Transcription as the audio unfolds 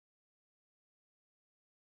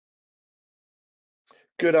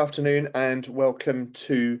Good afternoon and welcome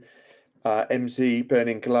to MZ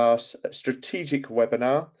Burning Glass strategic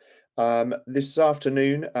webinar. This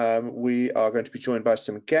afternoon we are going to be joined by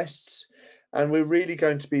some guests, and we're really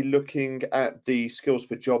going to be looking at the Skills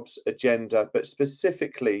for Jobs agenda, but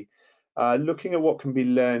specifically looking at what can be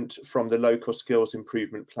learnt from the local skills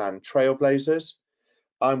improvement plan Trailblazers.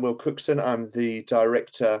 I'm Will Cookson, I'm the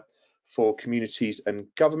Director for Communities and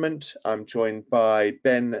Government. I'm joined by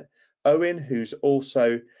Ben Owen, who's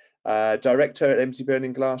also Director at MZ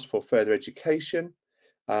Burning Glass for Further Education.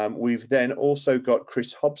 We've then also got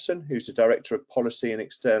Chris Hobson, who's the Director of Policy and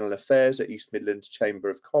External Affairs at East Midlands Chamber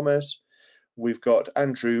of Commerce. We've got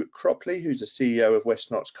Andrew Cropley, who's the CEO of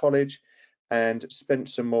West Notts College, and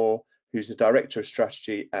Spencer Moore, who's the Director of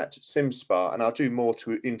Strategy at CIMSPA. And I'll do more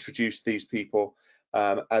to introduce these people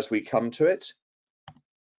as we come to it.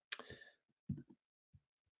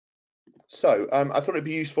 So I thought it'd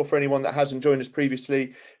be useful for anyone that hasn't joined us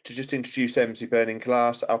previously to just introduce MZ Burning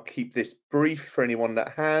Glass. I'll keep this brief for anyone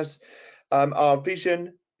that has. Our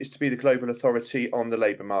vision is to be the global authority on the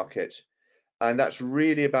labour market, and that's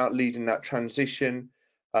really about leading that transition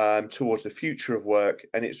towards the future of work,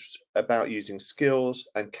 and it's about using skills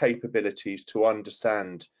and capabilities to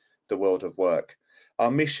understand the world of work.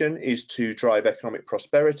 Our mission is to drive economic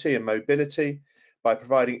prosperity and mobility by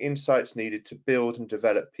providing insights needed to build and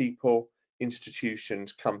develop people,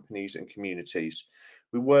 institutions, companies and communities.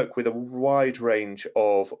 We work with a wide range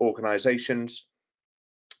of organisations,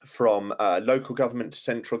 from local government to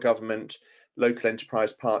central government, local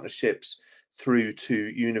enterprise partnerships, through to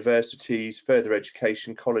universities, further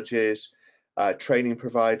education colleges, training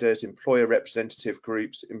providers, employer representative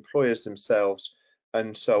groups, employers themselves,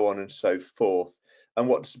 and so on and so forth. And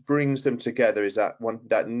what brings them together is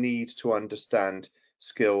that need to understand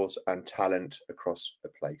skills and talent across a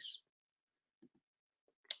place.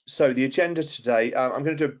 So the agenda today, I'm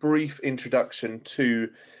going to do a brief introduction to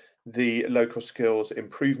the local skills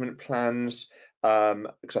improvement plans,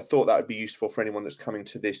 because I thought that would be useful for anyone that's coming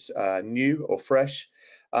to this new or fresh.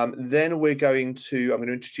 Then I'm going to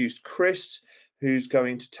introduce Chris, who's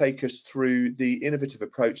going to take us through the innovative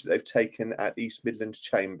approach that they've taken at East Midlands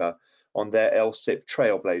Chamber on their LSIP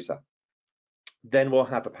Trailblazer. Then we'll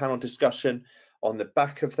have a panel discussion on the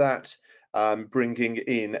back of that, bringing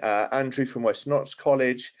in Andrew from West Notts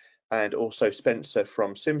College and also Spencer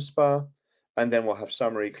from CIMSPA. And then we'll have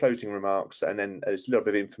summary, closing remarks, and then there's a little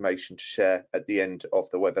bit of information to share at the end of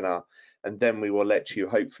the webinar. And then we will let you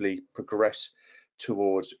hopefully progress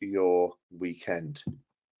towards your weekend.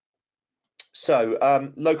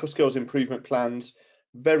 So local skills improvement plans,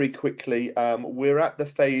 very quickly, we're at the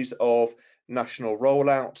phase of national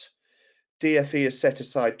rollout. DfE has set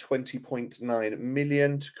aside 20.9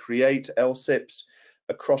 million to create LSIPs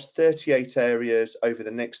across 38 areas over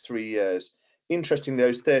the next 3 years. Interestingly,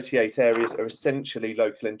 those 38 areas are essentially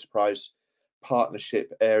local enterprise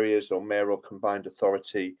partnership areas or mayoral combined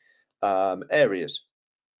authority areas.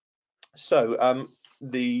 So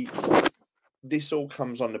this all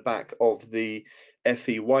comes on the back of the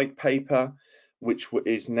FE white paper, which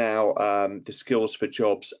is now the Skills for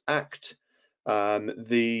Jobs Act.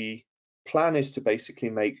 The plan is to basically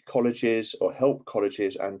make colleges or help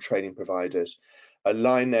colleges and training providers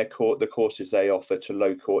align the courses they offer to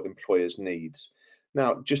local employers' needs.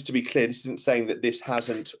 Now, just to be clear, this isn't saying that this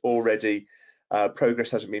hasn't already,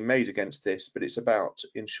 progress hasn't been made against this, but it's about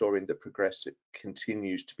ensuring that progress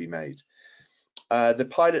continues to be made. The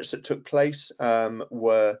pilots that took place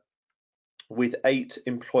were with 8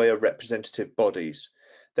 employer representative bodies.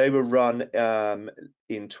 They were run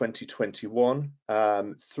in 2021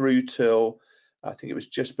 through till, I think it was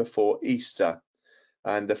just before Easter.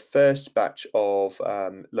 And the first batch of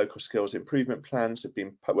local skills improvement plans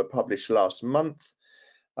were published last month.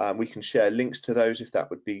 We can share links to those if that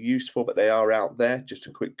would be useful, but they are out there, just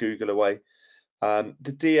a quick Google away. The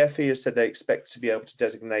DfE has said they expect to be able to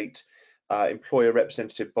designate employer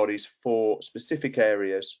representative bodies for specific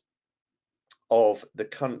areas of the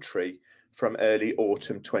country from early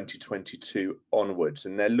autumn 2022 onwards,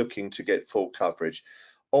 and they're looking to get full coverage.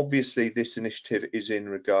 Obviously, this initiative is in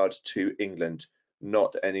regards to England,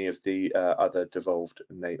 not any of the other devolved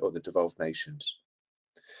nations.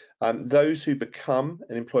 Those who become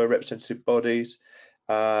an employer representative bodies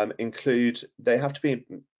they have to be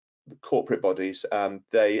corporate bodies.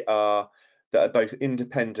 That are both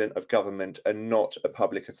independent of government and not a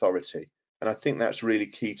public authority. And I think that's really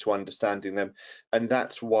key to understanding them. And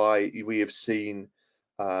that's why we have seen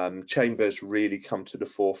chambers really come to the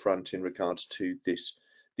forefront in regards to these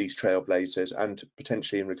trailblazers and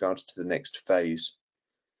potentially in regards to the next phase.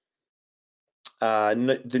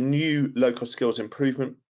 The new local skills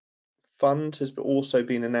improvement fund has also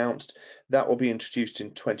been announced. That will be introduced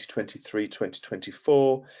in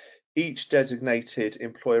 2023-2024. Each designated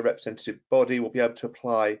employer representative body will be able to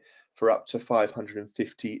apply for up to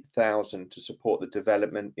 550,000 to support the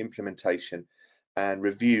development, implementation and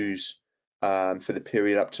reviews for the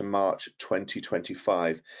period up to March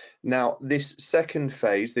 2025. Now, this second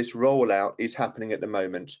phase, this rollout, is happening at the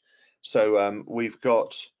moment. So we've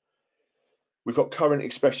got current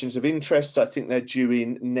expressions of interest. I think they're due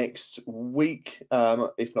in next week,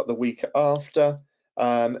 if not the week after.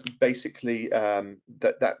 Basically,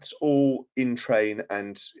 that's all in train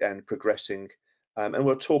and progressing, and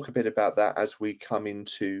we'll talk a bit about that as we come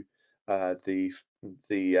into the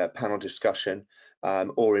panel discussion,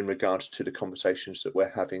 or in regards to the conversations that we're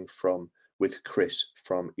having with Chris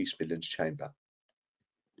from East Midlands Chamber.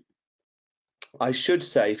 I should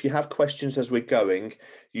say, if you have questions as we're going,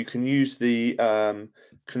 you can use the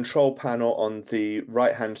control panel on the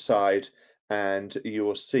right-hand side, and you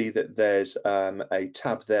will see that there's a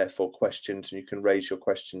tab there for questions, and you can raise your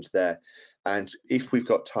questions there. And if we've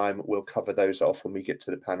got time, we'll cover those off when we get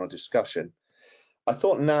to the panel discussion. I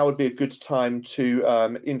thought now would be a good time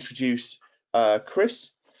to introduce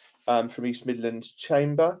Chris from East Midlands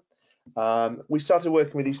Chamber. We started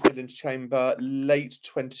working with East Midlands Chamber late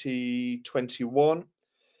 2021.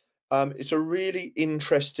 It's a really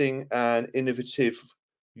interesting and innovative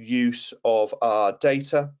use of our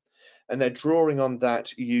data, and they're drawing on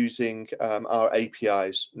that using our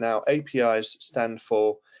APIs. Now, APIs stand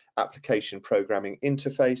for Application Programming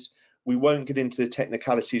Interface. We won't get into the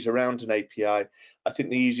technicalities around an API. I think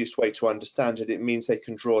the easiest way to understand it, it means they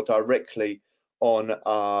can draw directly on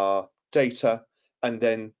our data and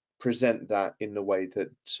then present that in the way that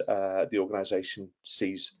the organisation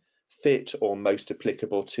sees fit or most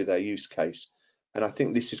applicable to their use case. And I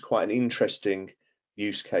think this is quite an interesting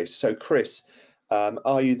use case. So Chris,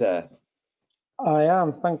 are you there? I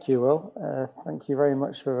am, thank you, Will. Thank you very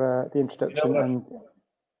much for the introduction.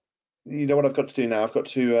 You know what I've got to do now? I've got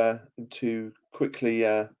to quickly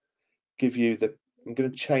give you the, I'm going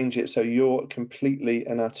to change it so you're completely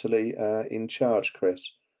and utterly in charge,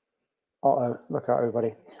 Chris. Uh-oh, look out,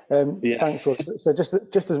 everybody. Yeah. Thanks, Will. So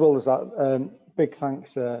just as well as that, big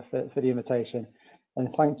thanks for the invitation,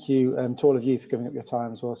 and thank you to all of you for giving up your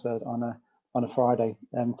time as well, so on a Friday,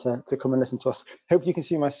 to come and listen to us. Hope you can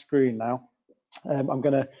see my screen now. I'm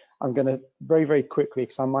gonna very quickly,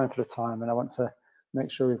 because I'm mindful of time and I want to make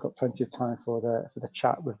sure we've got plenty of time for the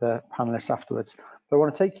chat with the panelists afterwards. But I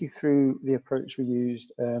want to take you through the approach we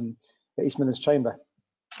used at East Midlands Chamber.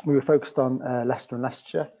 We were focused on Leicester and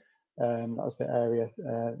Leicestershire. That was the area,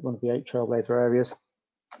 one of the 8 Trailblazer areas,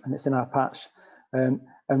 and it's in our patch. And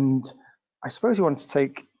I suppose you wanted to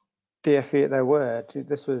take DfE at their word.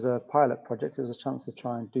 This was a pilot project. It was a chance to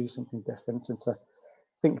try and do something different and to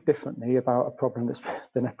think differently about a problem that's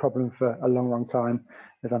been a problem for a long time,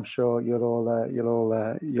 as I'm sure you'll all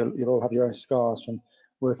have your own scars from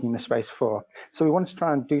working in this space before. So we wanted to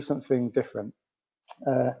try and do something different,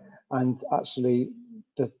 and actually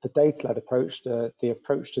the data-led approach, the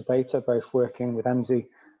approach to data, both working with EMSI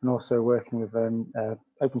and also working with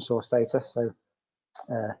open source data, so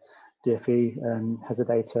DfE has a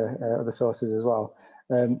data, other sources as well.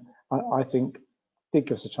 I think did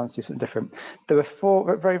give us a chance to do something different. There were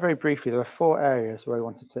 4, very briefly, there were 4 areas where we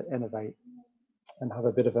wanted to innovate and have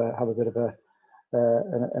a bit of an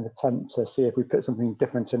attempt to see if we put something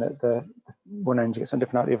different in at the one end, get something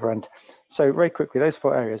different out the other end. So very quickly, those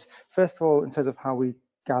 4 areas. First of all, in terms of how we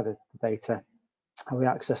gathered the data, how we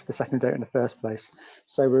accessed the secondary data in the first place.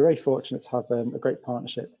 So we're very fortunate to have a great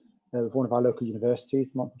partnership with one of our local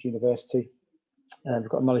universities, Montfort University. We've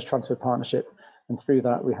got a knowledge transfer partnership, and through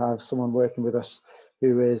that we have someone working with us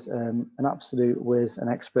who is an absolute whiz, an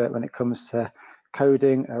expert when it comes to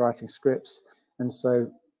coding, writing scripts. And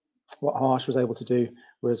so what Harsh was able to do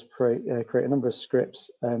was create a number of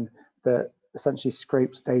scripts that essentially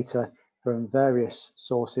scrapes data from various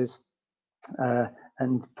sources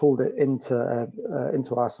and pulled it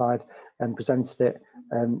into our side and presented it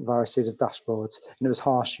via a series of dashboards. And it was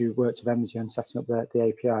Harsh who worked with EMSI on setting up the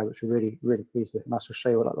API, which we're really pleased with, and I shall show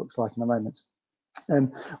you what that looks like in a moment.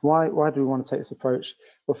 Why do we want to take this approach?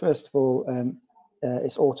 Well, first of all,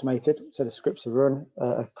 it's automated, so the scripts are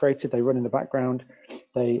created, they run in the background,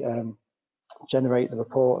 they generate the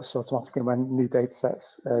reports automatically when new data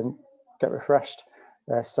sets get refreshed.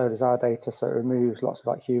 So does our data, so it removes lots of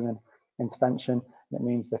that human intervention. It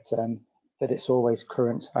means that that it's always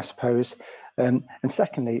current, I suppose. And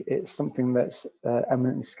secondly, it's something that's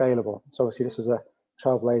eminently scalable. So obviously this was a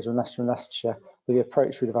Trailblazer in Leicester and Leicestershire. The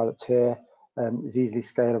approach we developed here is easily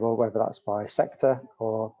scalable, whether that's by sector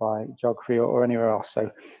or by geography or anywhere else.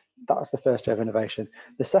 So that's the first area of innovation.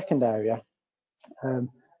 The second area,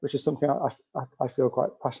 which is something I feel quite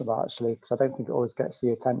passionate about actually, because I don't think it always gets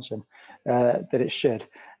the attention that it should,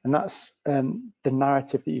 and that's the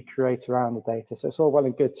narrative that you create around the data. So it's all well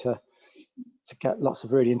and good to get lots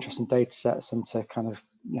of really interesting data sets and to kind of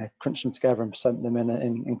crunch them together and present them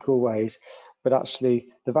in cool ways, but actually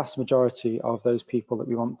the vast majority of those people that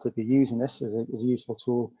we want to be using this as a useful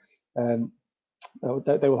tool,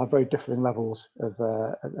 they will have very differing levels of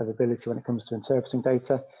ability when it comes to interpreting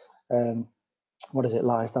data. What is it,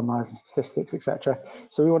 lies, non-lies, and statistics, etc.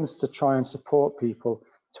 So we wanted to try and support people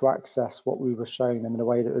to access what we were showing them in a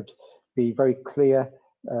way that would be very clear,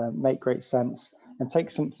 make great sense, and take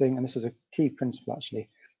something, and this is a key principle actually,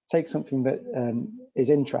 take something that is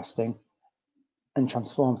interesting and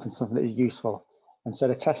transform it into something that is useful. And so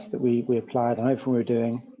the test that we applied and everything we were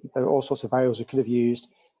doing, there were all sorts of variables we could have used,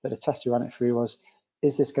 but the test we ran it through was,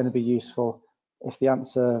 is this going to be useful? If the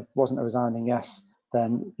answer wasn't a resounding yes,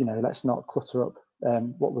 then let's not clutter up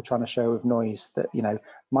what we're trying to show with noise that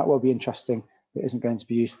might well be interesting but isn't going to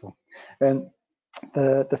be useful.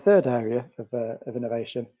 The third area of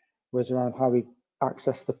innovation was around how we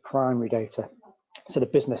access the primary data, so the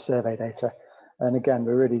business survey data. And again,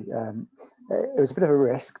 we're really it was a bit of a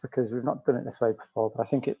risk because we've not done it this way before, but I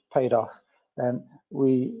think it paid off.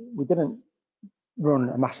 We didn't run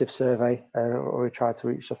a massive survey or we tried to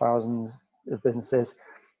reach the thousands of businesses.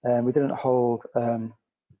 We didn't hold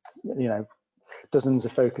dozens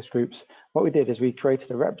of focus groups. What we did is we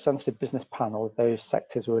created a representative business panel of those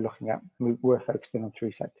sectors we were looking at. We were focusing on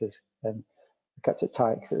 3 sectors. We kept it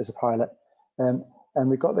tight because it was a pilot. And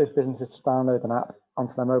we got those businesses to download an app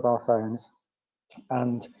onto their mobile phones,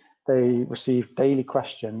 and they received daily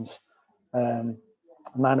questions 9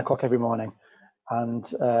 o'clock every morning. And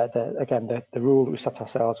the rule that we set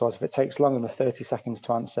ourselves was, if it takes longer than 30 seconds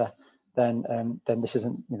to answer, then this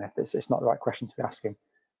isn't, it's not the right question to be asking.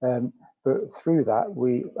 But through that,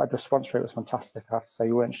 the response rate was fantastic. I have to say,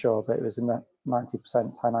 we weren't sure, but it was in the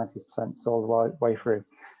 90%, high 90% all the way through.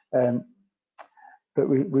 But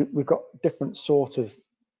we got different sort of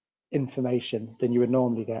information than you would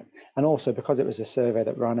normally get, and also because it was a survey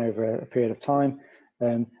that ran over a period of time,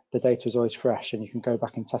 the data was always fresh, and you can go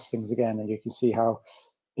back and test things again, and you can see how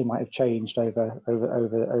it might have changed over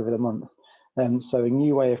the month. So a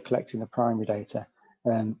new way of collecting the primary data,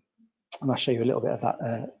 and I'll show you a little bit of that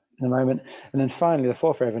in a moment. And then finally, the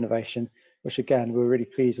fourth area of innovation, which again we're really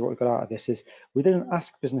pleased with what we got out of this, is we didn't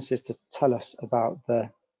ask businesses to tell us about the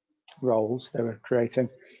roles they were creating,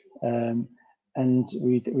 and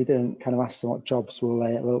we didn't kind of ask them what jobs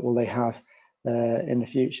will they have in the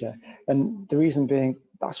future. And the reason being,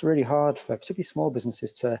 that's really hard for particularly small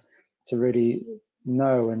businesses to really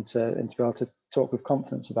know and to be able to talk with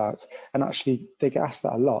confidence about. And actually they get asked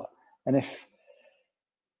that a lot, and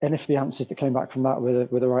if the answers that came back from that were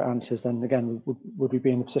the right answers, then again would we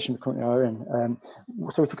be in the position we currently are in.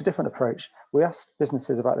 So we took a different approach. We asked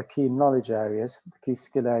businesses about the key knowledge areas, the key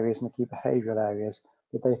skill areas, and the key behavioural areas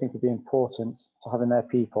that they think would be important to have in their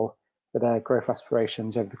people for their growth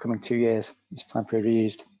aspirations over the coming 2 years, each time period we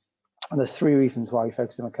used. And there's 3 reasons why we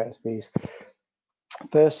focused on KSBs.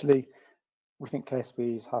 Firstly, we think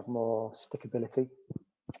KSBs have more stickability,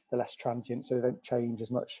 they're less transient, so they don't change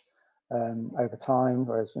as much over time,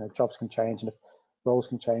 whereas jobs can change and roles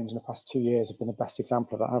can change. In the past 2 years have been the best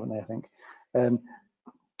example of that, haven't they? I think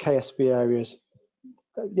KSB areas,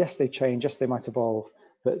 yes, they change, yes, they might evolve,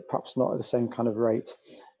 but perhaps not at the same kind of rate.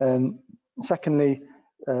 Secondly,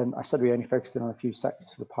 I said we only focused in on a few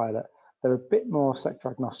sectors for the pilot. They're a bit more sector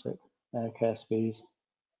agnostic, KSBs.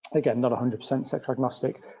 Again, not 100% sector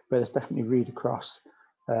agnostic, but there's definitely read across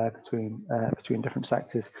between different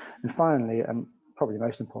sectors. And finally, and probably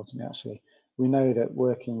most importantly actually, we know that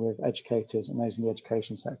working with educators and those in the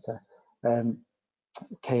education sector,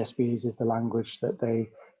 KSBs is the language that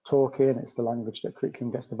they talk in, it's the language that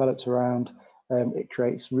curriculum gets developed around. It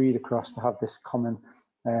creates read across to have this common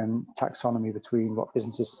taxonomy between what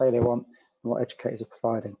businesses say they want and what educators are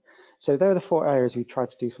providing. So there are the 4 areas we tried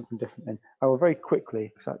to do something different in. I will very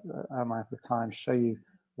quickly, because I'm mindful of time, show you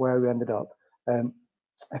where we ended up.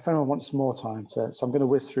 If anyone wants more time so I'm going to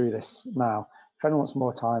whiz through this now. If anyone wants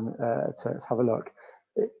more time to have a look,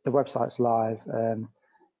 the website's live,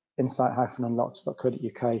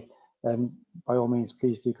 insight-unlocked.co.uk. By all means,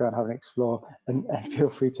 please do go and have an explore, and feel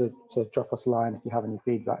free to drop us a line if you have any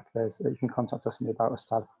feedback. You can contact us in the About Us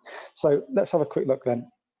tab. So let's have a quick look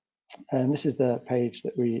then. This is the page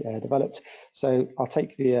that we developed. So I'll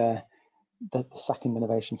take the second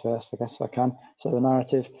innovation first, I guess, if I can. So the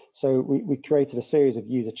narrative. So we created a series of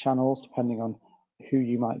user channels depending on who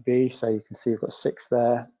you might be. So you can see we've got 6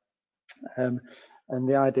 there. And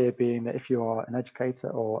the idea being that if you are an educator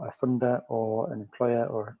or a funder or an employer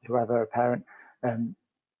or whoever, a parent,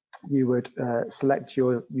 you would select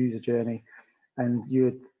your user journey, and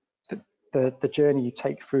the journey you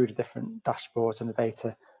take through the different dashboards and the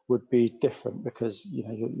data would be different, because you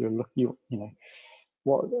know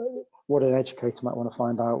what an educator might want to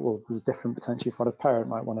find out will be different potentially for what a parent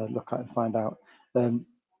might want to look at and find out,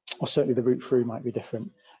 or certainly the route through might be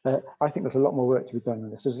different. I think there's a lot more work to be done on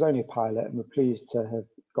this. This is only a pilot, and we're pleased to have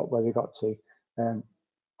got where we got to.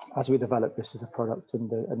 As we develop this as a product and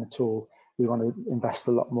the tool, we want to invest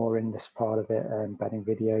a lot more in this part of it, embedding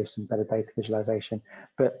videos, some better data visualization.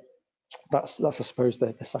 But that's I suppose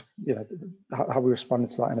how we responded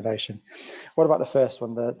to that innovation. What about the first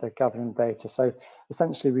one, the gathering data? So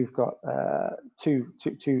essentially, we've got two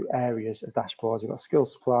areas of dashboards. We've got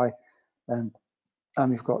skills supply, and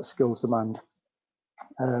we've got skills demand.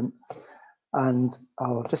 And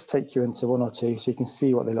I'll just take you into one or two so you can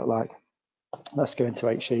see what they look like. Let's go into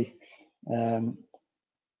HE.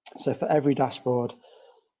 So for every dashboard,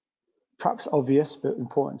 perhaps obvious but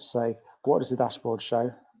important to say, what does the dashboard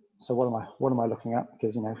show? So what am I looking at?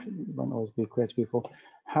 Because it won't always be clear to people.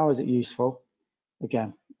 How is it useful?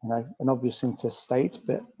 Again, an obvious thing to state,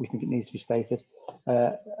 but we think it needs to be stated.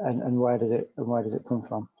 And where does it come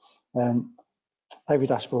from? Every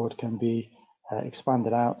dashboard can be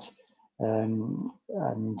expanded out,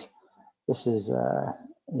 and this is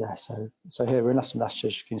so here we're in Leicester and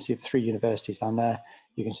Leicestershire. You can see the 3 universities down there.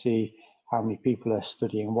 You can see how many people are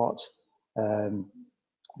studying what.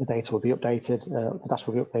 The data will be updated. The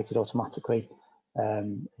dashboard will be updated automatically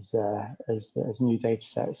as new data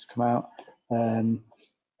sets come out.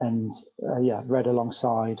 Read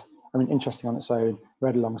alongside. I mean, interesting on its own.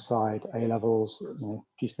 Read alongside A levels,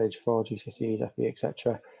 Key Stage 4, GCSEs, FE,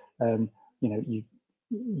 etc.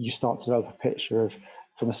 You start to develop a picture of,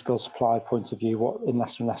 from a skills supply point of view, what in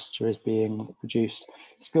Leicester and Leicestershire is being produced.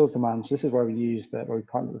 Skills demand. So this is where we used where we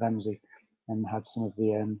partnered with EMSI and had some of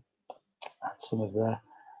the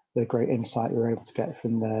great insight we were able to get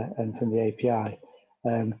from the API,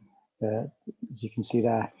 as you can see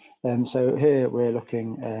there. So here we're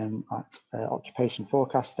looking at occupation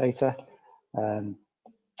forecast data.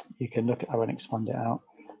 You can look at, I won't expand it out,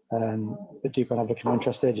 but do go and have a look if you're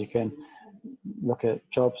interested. You can look at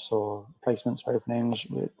jobs or placements or openings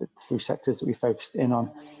with the 3 sectors that we focused in on.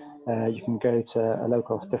 You can go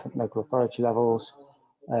to different local authority levels,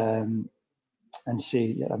 and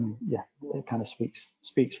see, it kind of speaks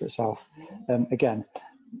for itself. Again,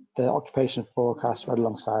 the occupation forecast read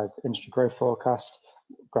alongside industry growth forecast,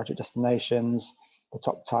 graduate destinations, the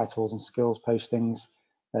top titles and skills postings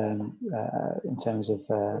in terms of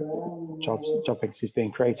job vacancies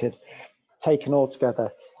being created. Taken all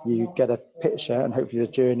together, you get a picture, and hopefully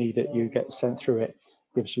the journey that you get sent through it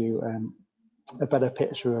gives you a better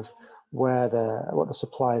picture of what the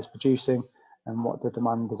supply is producing and what the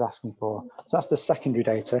demand is asking for. So that's the secondary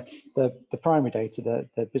data. The primary data,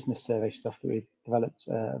 the business survey stuff that we developed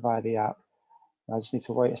via the app. I just need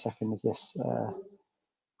to wait a second as this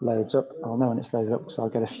loads up. I'll know when it's loaded up, so I'll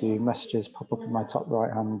get a few messages pop up in my top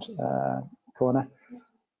right hand corner.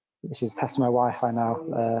 This is testing my Wi-Fi now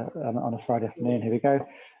on a Friday afternoon. Here we go.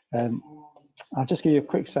 I'll just give you a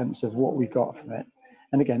quick sense of what we got from it.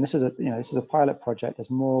 And again, this is a pilot project.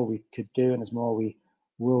 There's more we could do, and there's more we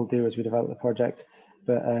will do as we develop the project.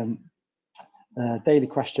 But daily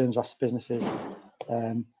questions asked businesses.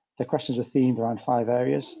 The questions are themed around 5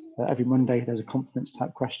 areas. Every Monday there's a competence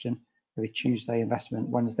type question. Every Tuesday investment,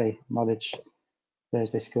 Wednesday knowledge,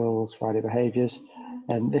 Thursday skills, Friday behaviours.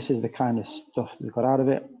 And this is the kind of stuff that we got out of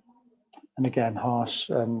it. And again, Harsh,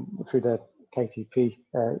 through the KTP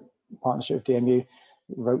partnership with DMU,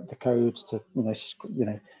 wrote the code to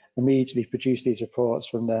immediately produce these reports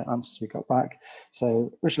from the answers we got back.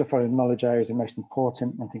 So original following knowledge areas are most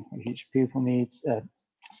important. I think future pupil needs,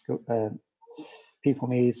 people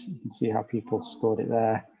needs. You can see how people scored it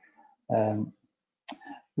there.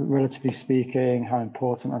 Relatively speaking, how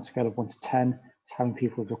important on a scale of 1 to 10 is having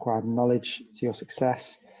people with required knowledge to your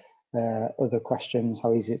success. Other questions,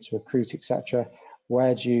 how easy it's to recruit, etc.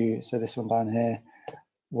 So this one down here,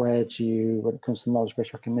 when it comes to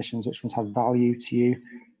knowledge-based recognitions, which ones have value to you?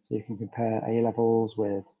 So you can compare A levels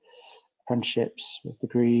with apprenticeships, with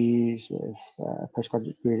degrees, with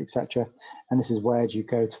postgraduate degrees, etc. And this is where do you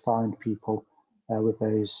go to find people with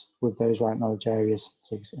those right knowledge areas.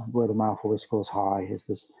 So you can see word of mouth always scores high.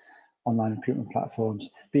 There's online recruitment platforms.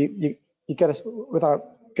 But you get us, without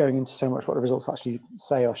going into so much what the results actually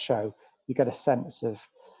say or show, you get a sense of,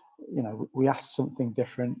 we asked something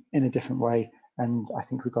different in a different way, and I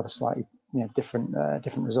think we got a slightly different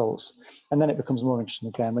results. And then it becomes more interesting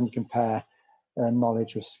again when you compare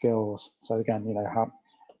knowledge with skills. So again, you know,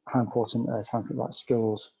 how important is something like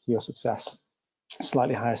skills for your success.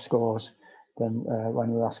 Slightly higher scores than when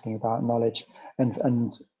we're asking about knowledge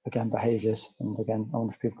and again behaviours. And again, I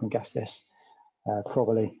wonder if people can guess this.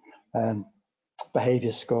 Probably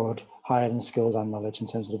behaviours scored higher than skills and knowledge in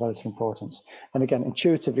terms of the relative importance. And again,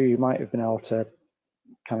 intuitively, you might have been able to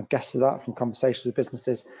kind of guess that from conversations with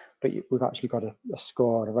businesses, but we've actually got a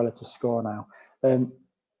score, a relative score now.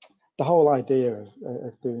 The whole idea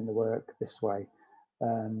of doing the work this way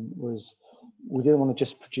was we didn't want to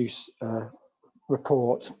just produce a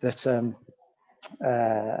report that, you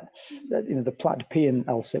know, the P in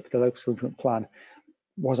LSIP, the local skill improvement plan,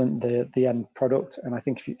 wasn't the end product. And I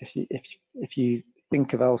think if you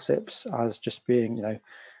think of LSIPs as just being, you know,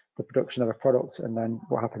 the production of a product and then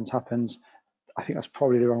what happens, I think that's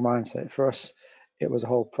probably the wrong mindset. For us, it was a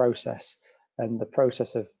whole process, and the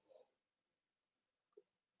process of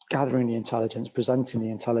gathering the intelligence, presenting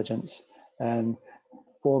the intelligence,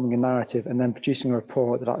 forming a narrative, and then producing a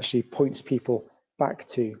report that actually points people back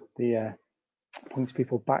to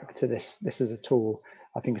this as a tool.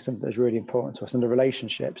 I think is something that's really important to us, and the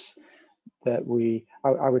relationships that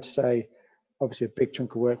I would say, obviously a big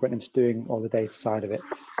chunk of work went into doing all the data side of it,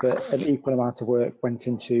 but an equal amount of work went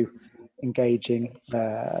into engaging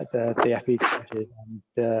the FE judges and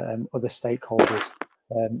the other stakeholders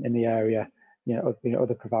in the area, you know,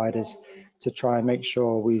 other providers, to try and make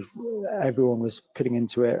sure everyone was putting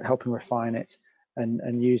into it, helping refine it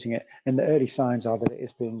and using it. And the early signs are that it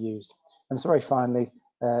is being used. And so very finally,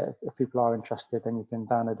 if people are interested, then you can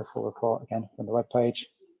download the full report again from the webpage.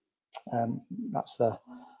 That's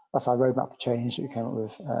our roadmap for change that we came up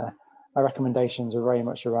with. Our recommendations are very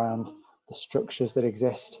much around the structures that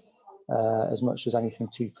exist, as much as anything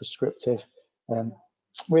too prescriptive.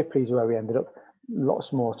 We're pleased where we ended up.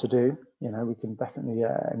 Lots more to do. You know, we can definitely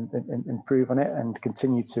improve on it and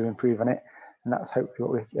continue to improve on it, and that's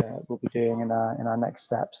hopefully what we'll be doing in our next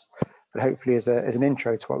steps. But hopefully, as an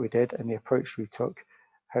intro to what we did and the approach we took,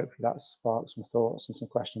 hopefully that sparks some thoughts and some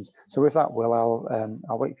questions. So with that, Will,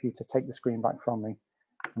 I'll wait for you to take the screen back from me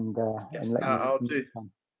and let you.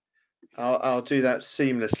 I'll do that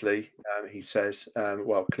seamlessly, he says,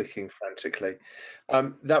 while clicking frantically.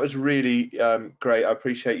 That was really great. I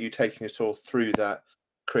appreciate you taking us all through that,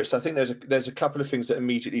 Chris. I think there's a couple of things that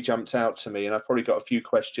immediately jumped out to me, and I've probably got a few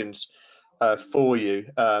questions for you.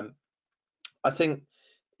 I think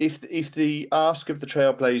if the ask of the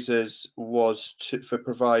Trailblazers was for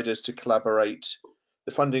providers to collaborate,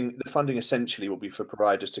 the funding essentially will be for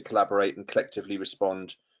providers to collaborate and collectively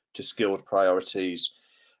respond to skilled priorities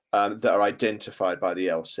that are identified by the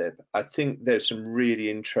LSIP. I think there's some really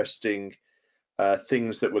interesting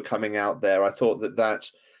things that were coming out there. I thought that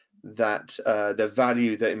the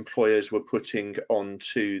value that employers were putting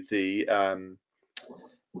onto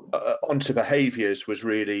onto behaviours was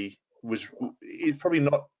probably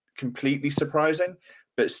not completely surprising,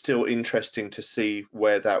 but still interesting to see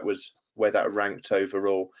where that ranked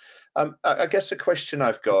overall. I guess the question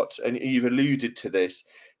I've got, and you've alluded to this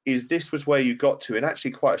was where you got to in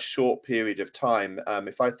actually quite a short period of time.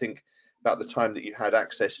 If I think about the time that you had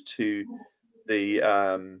access to the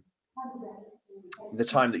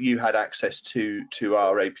time that you had access to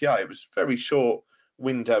our API, it was a very short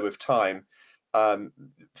window of time.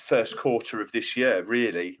 First quarter of this year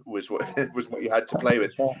really was what you had to play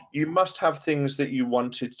with. You must have things that you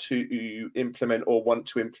wanted to implement or want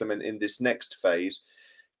to implement in this next phase.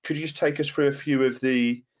 Could you just take us through a few of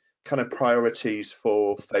the kind of priorities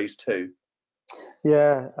for phase 2?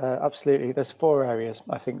 Yeah, absolutely. There's 4 areas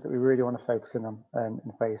I think that we really want to focus in on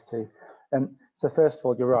in phase 2. So first of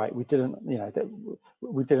all, you're right. We didn't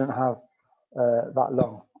have that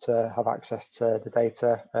long to have access to the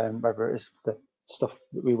data, whether it is the stuff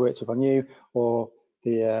that we worked with on you or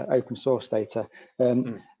the open source data.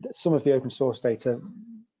 Some of the open source data,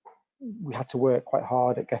 we had to work quite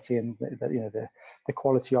hard at getting the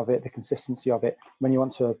quality of it, the consistency of it. When you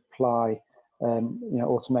want to apply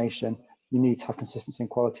automation, you need to have consistency and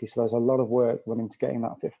quality. So there's a lot of work went into getting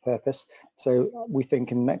that fit for purpose. So we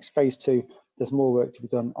think in the next phase 2, there's more work to be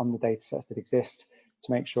done on the data sets that exist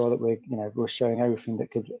to make sure that we're showing everything that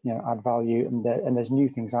could add value, and there's new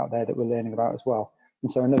things out there that we're learning about as well.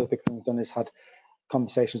 And so another big thing we've done is had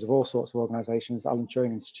conversations with all sorts of organisations, Alan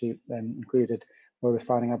Turing Institute included, where we're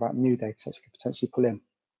finding out about new data sets we could potentially pull in.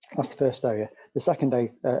 That's the first area. The second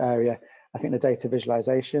area, I think the data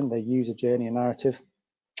visualization, the user journey and narrative.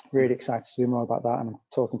 Really excited to do more about that, and I'm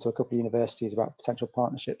talking to a couple of universities about potential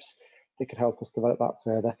partnerships that could help us develop that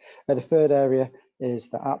further. The third area is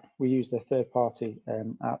the app. We used a third-party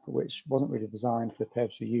app which wasn't really designed for the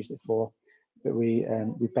purpose we used it for. but we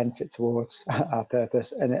bent it towards our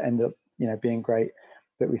purpose, and it ended up, you know, being great.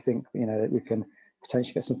 But we think, you know, that we can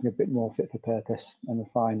potentially get something a bit more fit for purpose and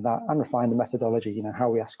refine that, and refine the methodology, you know, how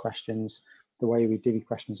we ask questions, the way we divvy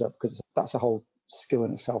questions up, because that's a whole skill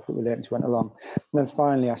in itself that we learned as we went along. And then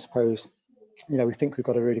finally, I suppose, you know, we think we've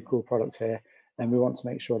got a really cool product here, and we want to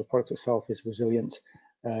make sure the product itself is resilient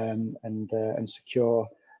and secure.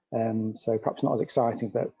 So perhaps not as exciting,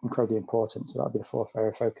 but incredibly important. So that'll be the fourth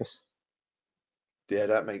area of focus. Yeah,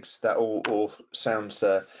 that all sounds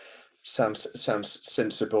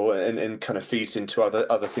sensible, and kind of feeds into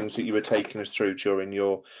other things that you were taking us through during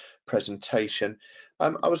your presentation.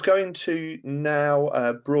 I was going to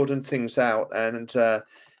now broaden things out and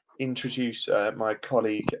introduce my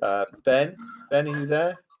colleague Ben. Ben, are you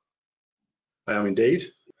there? I am indeed.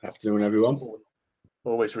 Afternoon, everyone.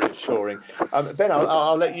 Always reassuring. Ben,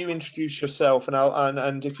 I'll let you introduce yourself,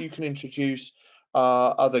 and if you can introduce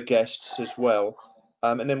our other guests as well,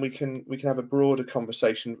 and then we can have a broader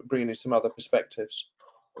conversation, bringing in some other perspectives.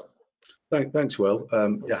 Thanks, Will.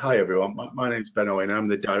 Yeah, hi everyone. My name's Ben Owen. I'm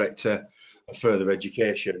the Director of Further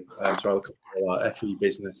Education. So I look after our FE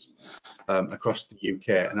business across the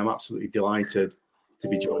UK, and I'm absolutely delighted to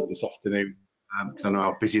be joined this afternoon because I know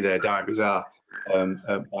how busy their diaries are.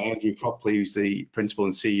 By Andrew Cropley, who's the Principal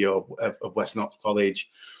and CEO of West Knox College,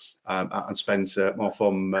 and Spencer more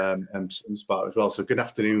from CIMSPA as well. So good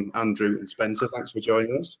afternoon, Andrew and Spencer. Thanks for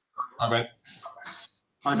joining us. Hi, Ben.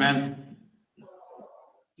 Hi, Ben.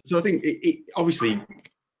 So I think obviously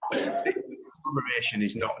collaboration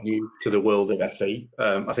is not new to the world of FE.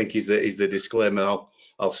 I think is the disclaimer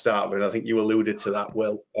I'll start with. I think you alluded to that,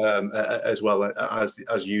 Will, as well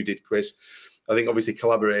as you did, Chris. I think obviously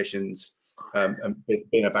collaborations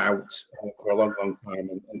been about for a long time,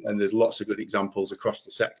 and there's lots of good examples across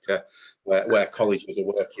the sector where colleges are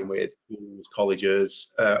working with schools, colleges,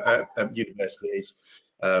 universities,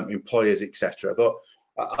 employers, etc. But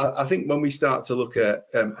I think when we start to look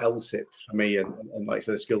at LSIPs, for me, and like I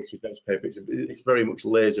said, the skills for jobs paper, it's very much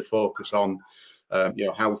laser focus on you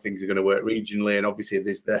know, how things are going to work regionally, and obviously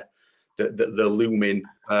there's the looming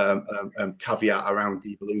caveat around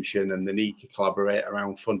devolution and the need to collaborate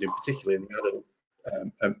around funding, particularly in the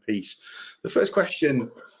adult piece. The first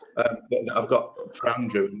question that I've got for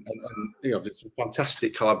Andrew, and you know, there's some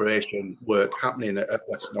fantastic collaboration work happening at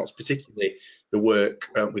West Knox, particularly the work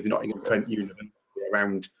with Nottingham Trent University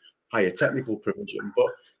around higher technical provision. But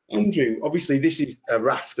Andrew, obviously this is a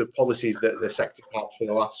raft of policies that the sector had for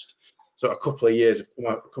the last sort of couple of years have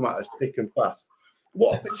come out as thick and fast.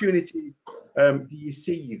 What opportunities do you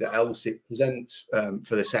see that LSIP presents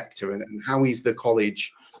for the sector, and how is the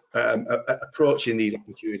college approaching these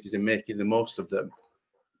opportunities and making the most of them?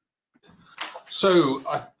 So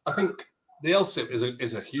I think the LSIP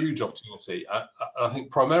is a huge opportunity. I think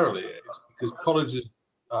primarily it's because colleges,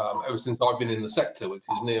 ever since I've been in the sector, which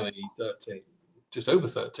is nearly 13, just over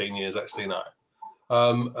 13 years actually now,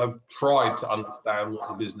 have tried to understand what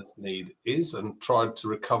the business need is and tried to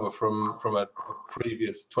recover from a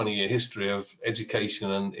previous 20-year history of education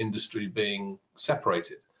and industry being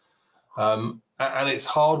separated. And it's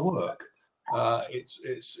hard work. It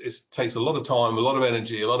takes a lot of time, a lot of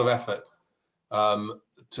energy, a lot of effort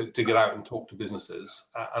to get out and talk to businesses.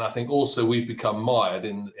 And I think also we've become mired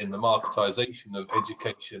in the marketisation of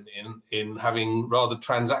education in having rather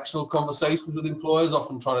transactional conversations with employers,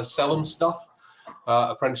 often trying to sell them stuff.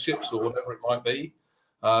 Apprenticeships or whatever it might be,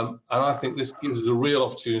 and I think this gives us a real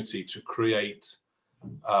opportunity to create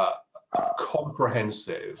a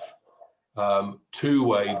comprehensive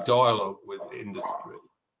two-way dialogue with industry,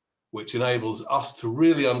 which enables us to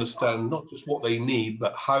really understand not just what they need,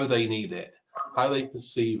 but how they need it, how they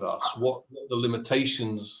perceive us, what the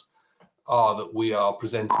limitations are that we are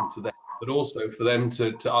presenting to them, but also for them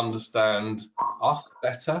to understand us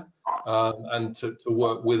better, and to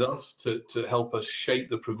work with us to help us shape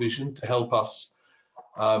the provision, to help us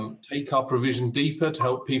take our provision deeper, to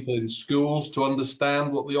help people in schools to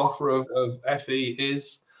understand what the offer of FE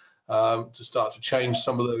is, to start to change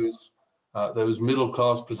some of those middle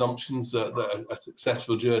class presumptions that a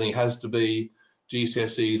successful journey has to be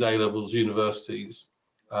GCSEs, A-levels, universities,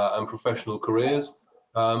 and professional careers.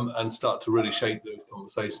 And start to really shape those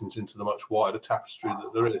conversations into the much wider tapestry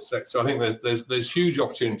that there is. So I think there's huge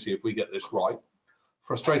opportunity if we get this right.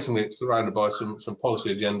 Frustratingly, it's surrounded by some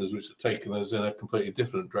policy agendas which have taken us in a completely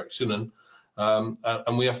different direction,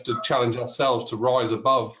 and we have to challenge ourselves to rise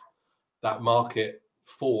above that market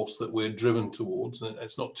force that we're driven towards. And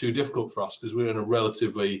it's not too difficult for us because we're in a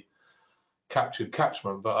relatively captured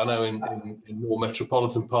catchment, but I know in more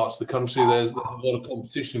metropolitan parts of the country there's a lot of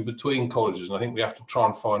competition between colleges, and I think we have to try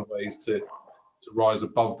and find ways to rise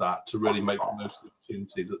above that to really make the most of the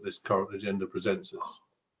opportunity that this current agenda presents us.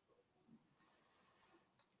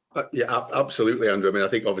 Yeah, absolutely, Andrew. I mean, I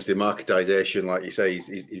think obviously marketisation, like you say, is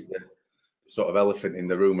the sort of elephant in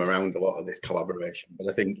the room around a lot of this collaboration. But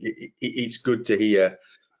I think it's good to hear,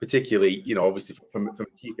 particularly, you know, obviously from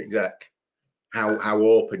chief exec, how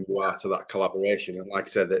open you are to that collaboration. And like I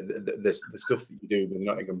said, the stuff that you do with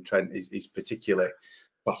Nottingham Trent is particularly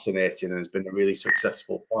fascinating and has been a really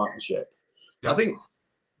successful partnership. Yeah. I think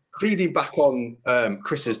feeding back on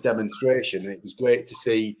Chris's demonstration, it was great to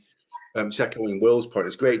see, echoing Will's point,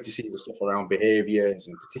 it's great to see the stuff around behaviours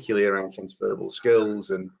and particularly around transferable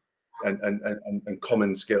skills and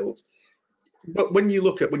common skills. But when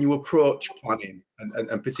you approach planning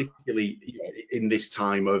and particularly, you know, in this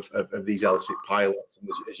time of these LSIP pilots and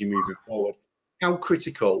as you're moving forward, how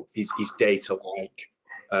critical is data like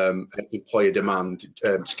employer demand,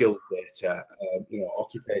 skills data, you know,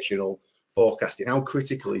 occupational forecasting? How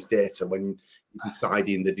critical is data when you're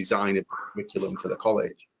deciding the design of the curriculum for the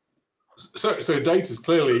college? So data is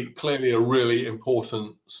clearly a really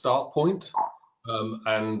important start point.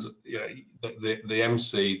 And you know, the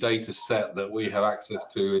MC data set that we have access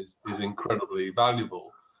to is incredibly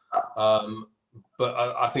valuable. But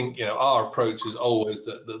I think, you know, our approach is always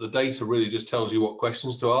that the data really just tells you what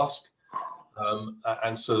questions to ask.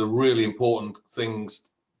 And so the really important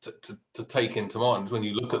things to take into mind when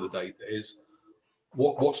you look at the data is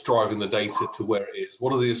what's driving the data to where it is.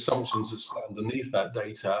 What are the assumptions that stand underneath that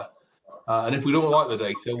data? And if we don't like the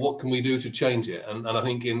data, what can we do to change it? And I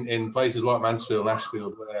think in places like Mansfield and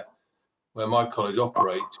Ashfield, where my college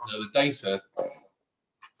operates, you know, the data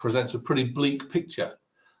presents a pretty bleak picture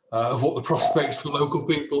of what the prospects for local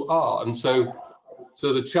people are. And so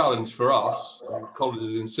the challenge for us,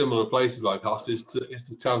 colleges in similar places like us, is to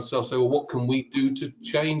challenge ourselves, say, well, what can we do to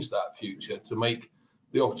change that future, to make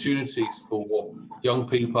the opportunities for young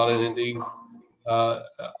people and indeed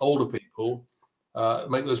older people,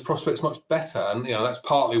 make those prospects much better. And you know, that's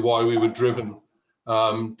partly why we were driven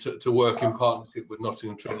to work in partnership with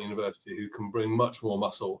Nottingham Trent University, who can bring much more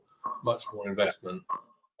muscle, much more investment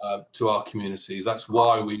to our communities. That's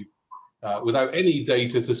why we, without any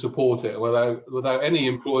data to support it, without any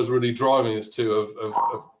employers really driving us to,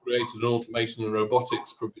 have created an automation and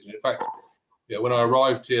robotics provision. In fact, yeah, when I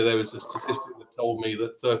arrived here, there was a statistic that told me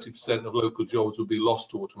that 30% of local jobs would be lost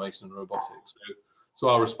to automation and robotics. So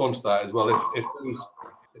our response to that is, well, if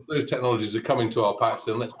those technologies are coming to our patch,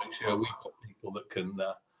 then let's make sure we've got people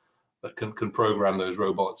that can program those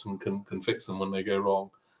robots and can fix them when they go wrong,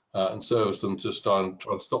 and service them to try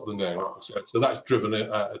and stop them going wrong. So that's driven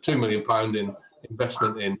a £2 million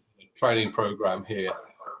investment in a training program here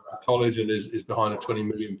at college, and is behind a £20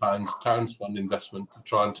 million Towns Fund investment to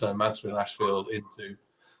try and turn Mansfield and Ashfield into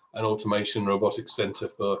an automation robotics centre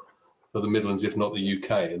for the Midlands, if not the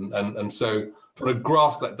UK. And so trying to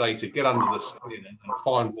grasp that data, get under the skin and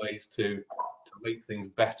find ways to make things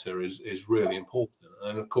better is really important.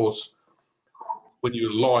 And of course, when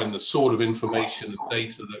you align the sort of information and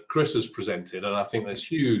data that Chris has presented, and I think there's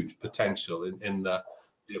huge potential in the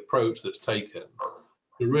approach that's taken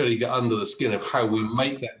to really get under the skin of how we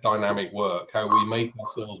make that dynamic work, how we make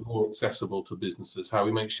ourselves more accessible to businesses, how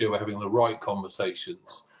we make sure we're having the right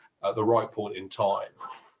conversations at the right point in time,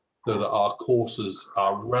 so that our courses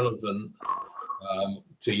are relevant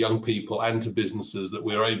to young people and to businesses, that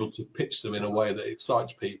we're able to pitch them in a way that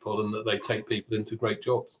excites people and that they take people into great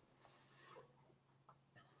jobs.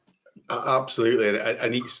 Absolutely,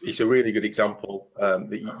 and it's a really good example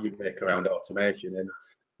that you make around automation, and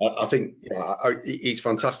I think, you know, it's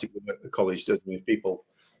fantastic the work the college does. I mean, if people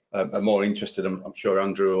are more interested, I'm sure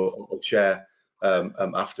Andrew will share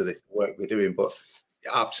after this work we're doing, but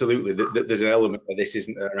absolutely, there's an element of this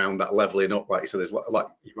isn't around that levelling up, right? So there's, like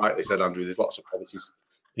you rightly said, Andrew, there's lots of policies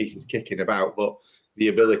pieces kicking about, but the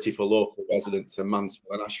ability for local residents of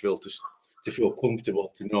Mansfield and Ashfield to feel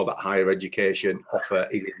comfortable to know that higher education offer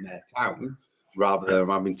is in their town, rather than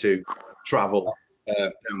having to travel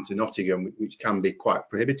down to Nottingham, which can be quite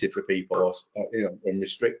prohibitive for people, or you know, and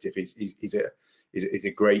restrictive, is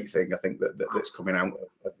a great thing. I think that's coming out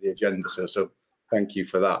of the agenda. So thank you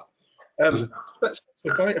for that.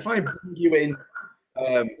 If I bring you in,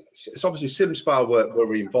 so obviously CIMSPA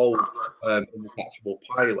were involved in the catchable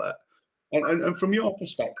pilot, and from your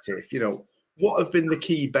perspective, you know, what have been the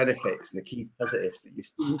key benefits and the key positives that you've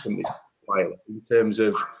seen from this pilot in terms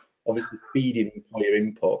of obviously feeding employer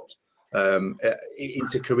input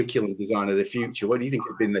into curriculum design of the future? What do you think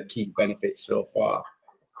have been the key benefits so far?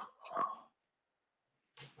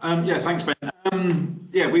 Yeah, thanks, Ben.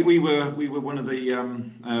 Yeah, we were one of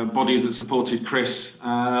the bodies that supported Chris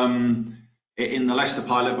in the Leicester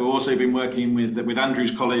pilot. We've also been working with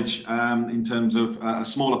Andrew's College in terms of a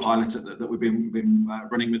smaller pilot that we've been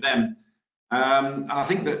running with them. And I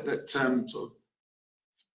think that sort of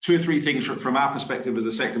 2 or 3 things from our perspective as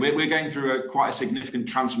a sector. We're going through quite a significant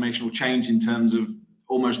transformational change in terms of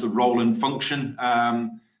almost the role and function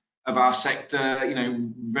of our sector, you know,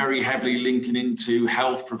 very heavily linking into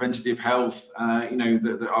health, preventative health. You know,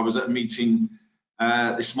 I was at a meeting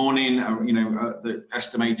this morning, you know, that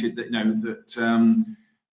estimated that, you know, that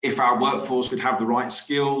if our workforce would have the right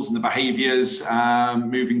skills and the behaviours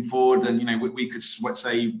moving forward, then, you know, we could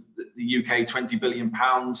save the UK £20 billion.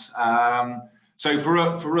 So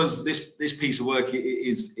for us, this piece of work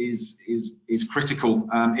is critical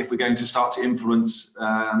if we're going to start to influence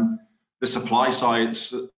the supply side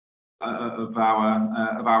of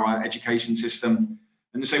our education system.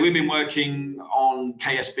 And so we've been working on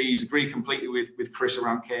KSBs, agree completely with Chris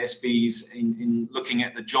around KSBs in looking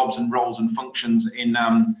at the jobs and roles and functions in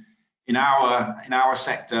our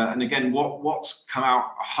sector. And again, what's come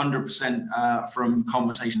out 100% from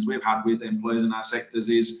conversations we've had with employers in our sectors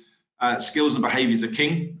is skills and behaviours are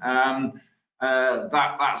king.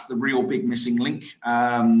 That's the real big missing link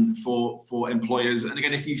for employers. And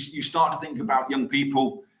again, if you start to think about young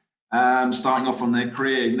people starting off on their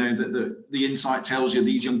career, you know, the insight tells you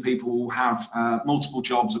these young people will have multiple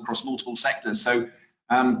jobs across multiple sectors. So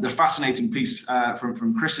the fascinating piece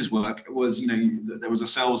from Chris's work was, you know, there was a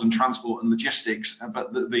sales and transport and logistics,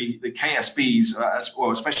 but the KSBs, as well,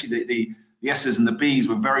 especially the S's and the B's,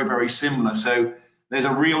 were very, very similar. So there's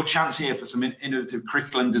a real chance here for some innovative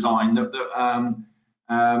curriculum design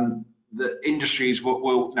that industries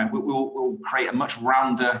will create a much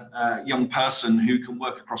rounder young person who can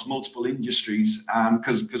work across multiple industries,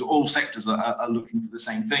 because all sectors are looking for the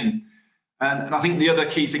same thing. And I think the other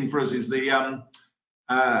key thing for us is the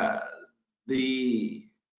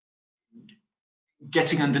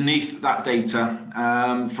getting underneath that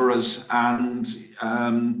data for us, and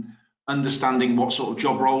understanding what sort of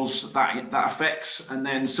job roles that affects, and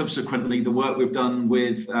then subsequently the work we've done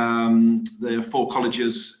with the 4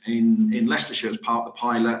 colleges in Leicestershire as part of the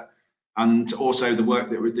pilot, and also the work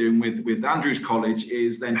that we're doing with Andrew's College,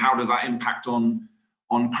 is then how does that impact on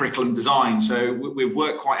curriculum design. So we've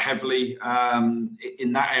worked quite heavily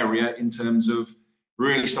in that area in terms of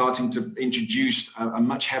really starting to introduce a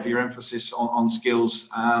much heavier emphasis on skills.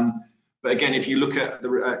 But again, if you look at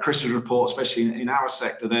Chris's report, especially in our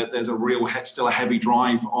sector, there's still a heavy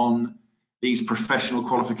drive on these professional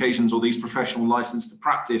qualifications or these professional license to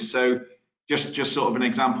practice. So just sort of an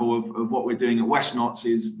example of what we're doing at West Notts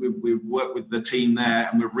is we've worked with the team there,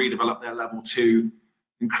 and we've redeveloped their level 2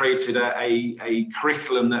 and created a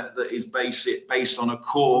curriculum that is based on a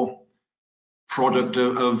core product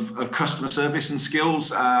of customer service and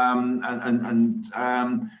skills, and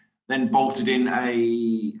then bolted in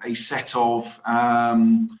a set of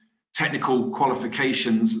technical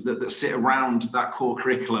qualifications that sit around that core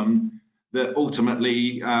curriculum, that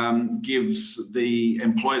ultimately gives the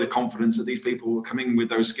employer the confidence that these people are coming with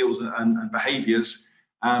those skills and behaviours,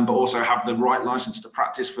 but also have the right license to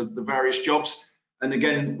practice for the various jobs. And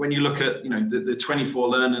again, when you look at, you know, the 24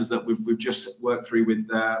 learners that we've just worked through with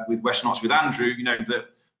West Notts with Andrew, you know, that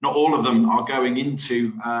not all of them are going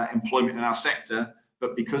into employment in our sector,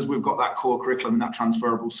 but because we've got that core curriculum and that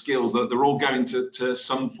transferable skills, that they're all going to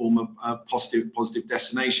some form of positive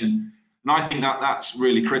destination. And I think that's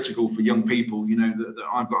really critical for young people. You know, that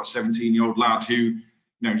I've got a 17-year-old lad who, you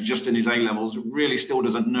know, just in his A levels, really still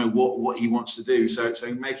doesn't know what he wants to do. So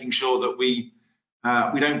making sure that we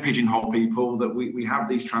don't pigeonhole people, that we have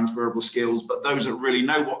these transferable skills, but those that really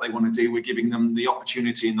know what they want to do, we're giving them the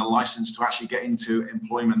opportunity and the license to actually get into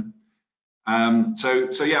employment.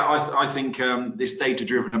 So yeah, I think this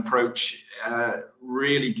data-driven approach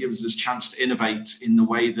really gives us a chance to innovate in the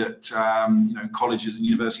way that you know, colleges and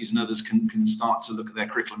universities and others can start to look at their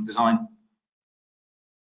curriculum design.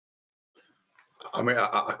 I mean,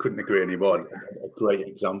 I couldn't agree any more. A great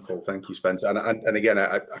example. Thank you, Spencer. And again,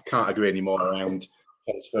 I can't agree any more around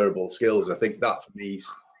transferable skills. I think that for me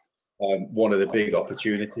is one of the big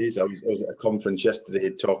opportunities. I was at a conference yesterday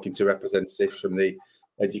talking to representatives from the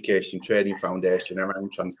Education Training Foundation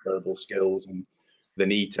around transferable skills and the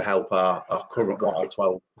need to help our current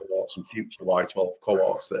Y12 cohorts and future Y12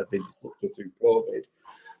 cohorts that have been disrupted through COVID.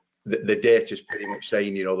 The data is pretty much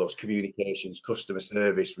saying, you know, those communications, customer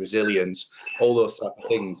service, resilience, all those type of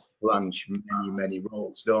things branch many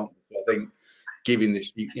roles, don't they? So I think giving the,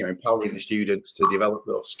 you know, empowering the students to develop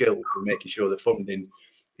those skills and making sure the funding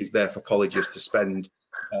is there for colleges to spend,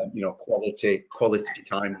 you know, quality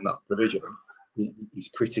time on that provision is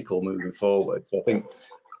critical moving forward. So I think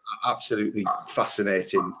absolutely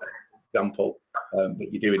fascinating example that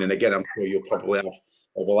you're doing. And again, I'm sure you'll probably have,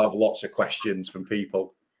 or we'll have lots of questions from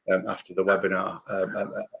people after the webinar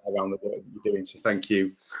around the work that you're doing. So thank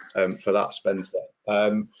you for that, Spencer.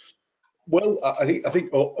 Well, I think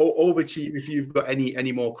over to you if you've got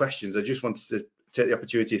any more questions. I just wanted to take the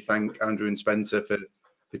opportunity to thank Andrew and Spencer for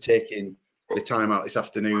taking the time out this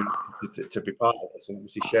afternoon to be part of this, and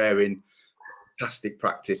obviously sharing fantastic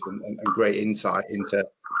practice and great insight into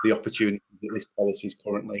the opportunity that this policy is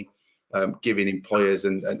currently giving employers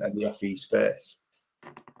and the FE space.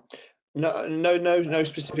 No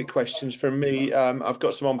specific questions from me. I've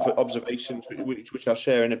got some observations which I'll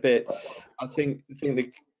share in a bit. I think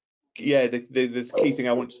the key thing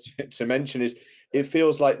I wanted to mention is it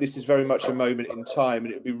feels like this is very much a moment in time,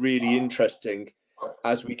 and it'll be really interesting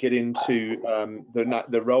as we get into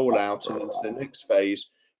the rollout and into the next phase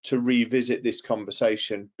to revisit this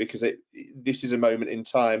conversation, because this is a moment in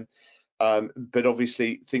time, but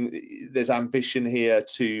obviously there's ambition here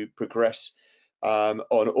to progress on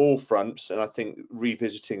all fronts, and I think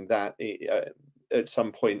revisiting that at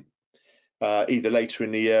some point either later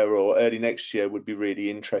in the year or early next year would be really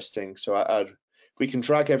interesting. So if we can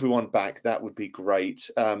drag everyone back, that would be great.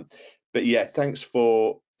 But yeah, thanks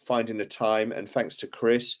for finding the time, and thanks to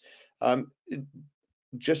Chris.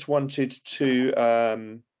 Just wanted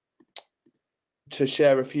to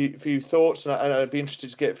share a few thoughts, and I'd be interested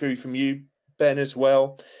to get through from you, Ben, as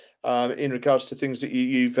well, in regards to things that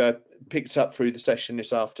you've picked up through the session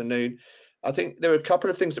this afternoon. I think there were a couple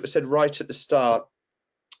of things that were said right at the start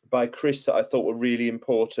by Chris that I thought were really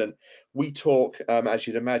important. We talk, as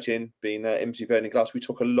you'd imagine, being MC Burning Glass, we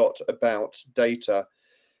talk a lot about data,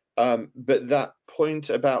 but that point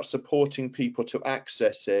about supporting people to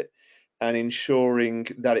access it and ensuring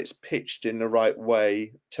that it's pitched in the right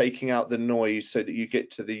way, taking out the noise so that you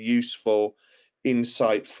get to the useful,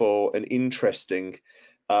 insightful and interesting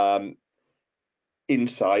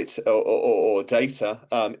insight or data,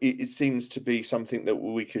 it seems to be something that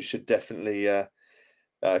we should definitely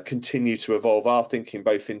continue to evolve our thinking,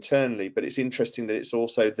 both internally, but it's interesting that it's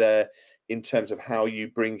also there in terms of how you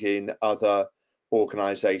bring in other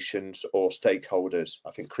organizations or stakeholders.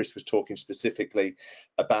 I think Chris was talking specifically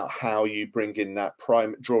about how you bring in that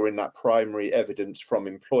draw in that primary evidence from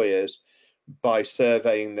employers by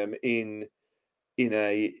surveying them in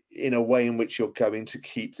a way in which you're going to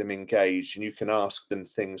keep them engaged, and you can ask them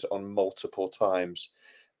things on multiple times,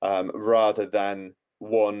 rather than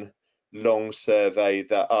one long survey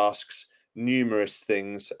that asks numerous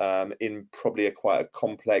things in probably quite a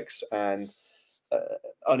complex and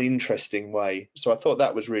uninteresting way. So I thought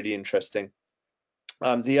that was really interesting.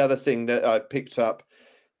 The other thing that I picked up,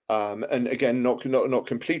 and again not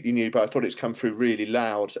completely new, but I thought it's come through really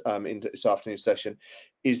loud in this afternoon session,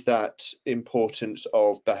 is that importance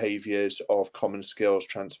of behaviours, of common skills,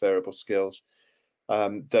 transferable skills.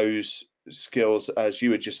 Those skills, as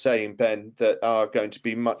you were just saying, Ben, that are going to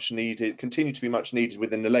be much needed, continue to be much needed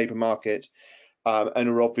within the labour market, and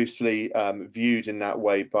are obviously viewed in that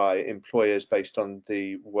way by employers based on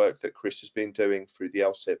the work that Chris has been doing through the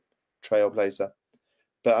LSIP Trailblazer.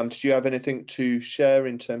 But did you have anything to share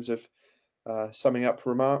in terms of summing up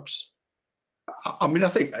remarks? I mean, I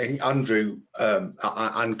think Andrew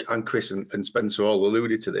and Chris and Spencer all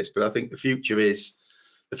alluded to this, but I think the future is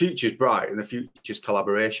bright and the future is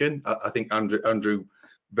collaboration. I think Andrew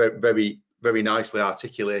very nicely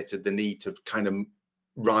articulated the need to kind of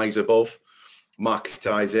rise above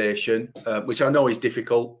marketisation, which I know is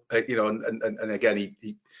difficult, you know, and again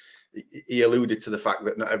he alluded to the fact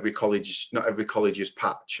that not every college's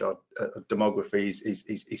patch or demography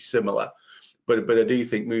is similar, but I do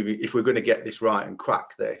think if we're going to get this right and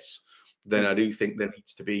crack this, then I do think there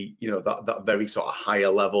needs to be, you know, that very sort of higher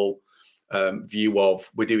level view of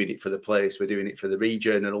we're doing it for the place, we're doing it for the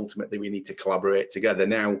region, and ultimately we need to collaborate together.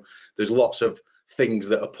 Now there's lots of things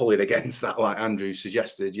that are pulling against that, like Andrew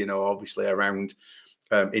suggested, you know, obviously around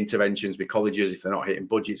interventions with colleges if they're not hitting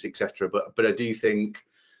budgets, etc. But I do think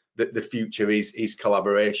that the future is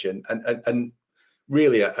collaboration, and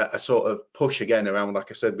really a sort of push again around,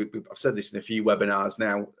 like I said, I've said this in a few webinars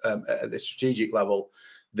now, at the strategic level,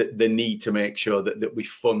 that the need to make sure that we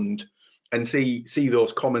fund and see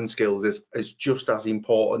those common skills as just as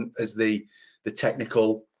important as the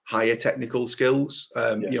higher technical skills.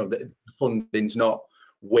 You know, the funding's not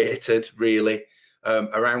weighted really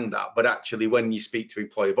around that, but actually when you speak to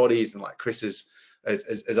employer bodies, and like Chris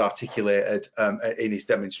has articulated in his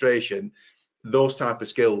demonstration, those type of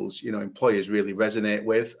skills, you know, employers really resonate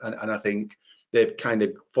with, and I think they've kind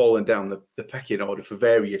of fallen down the pecking order for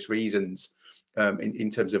various reasons in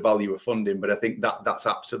terms of value of funding. But I think that's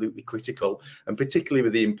absolutely critical, and particularly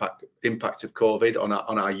with the impact of COVID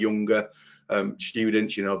on our younger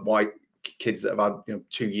students, white kids that have had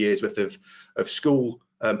 2 years worth of school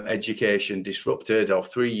education disrupted, or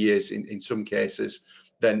 3 years in some cases,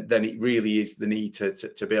 then it really is the need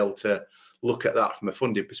to be able to look at that from a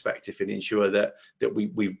funding perspective and ensure that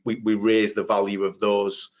we raise the value of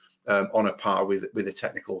those on a par with the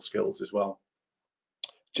technical skills as well.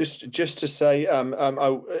 Just to say,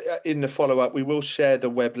 in the follow-up, we will share the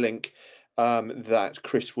web link that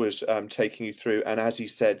Chris was taking you through, and as he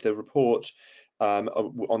said, the report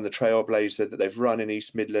on the Trailblazer that they've run in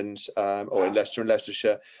East Midlands or in Leicester and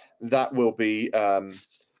Leicestershire, that will be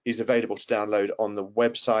is available to download on the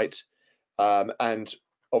website. And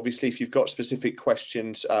obviously, if you've got specific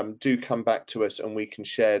questions, do come back to us and we can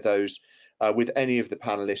share those with any of the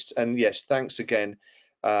panelists. And yes, thanks again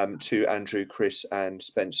to Andrew, Chris and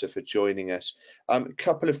Spencer for joining us. A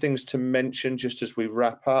couple of things to mention just as we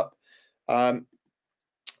wrap up.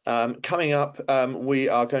 Coming up, we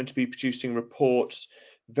are going to be producing reports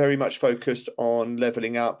very much focused on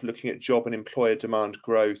levelling up, looking at job and employer demand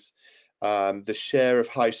growth, the share of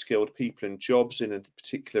high-skilled people and jobs in a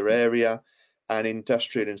particular area, and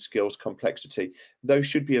industrial and skills complexity. Those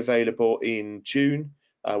should be available in June.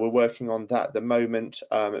 We're working on that at the moment,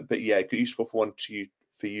 but yeah, useful for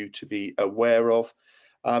you to be aware of.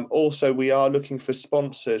 Also, we are looking for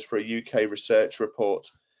sponsors for a UK research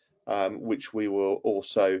report, which we will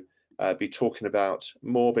also be talking about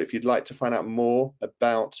more. But if you'd like to find out more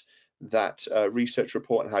about that research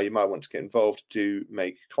report and how you might want to get involved, do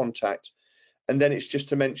make contact. And then it's just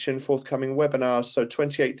to mention forthcoming webinars. So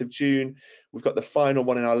 28th of June, we've got the final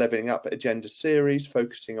one in our Levelling Up Agenda series,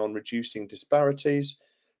 focusing on reducing disparities.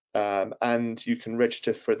 And you can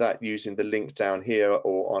register for that using the link down here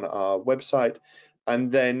or on our website.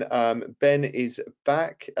 And then Ben is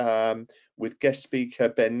back with guest speaker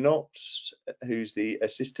Ben Knotts, who's the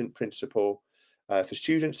assistant principal for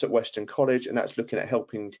students at Western College, and that's looking at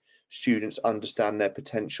helping students understand their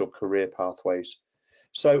potential career pathways.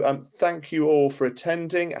 So thank you all for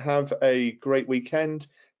attending. Have a great weekend.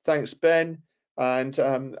 Thanks, Ben, and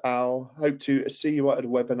I'll hope to see you at a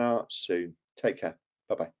webinar soon. Take care.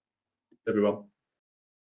 Bye-bye. Everyone.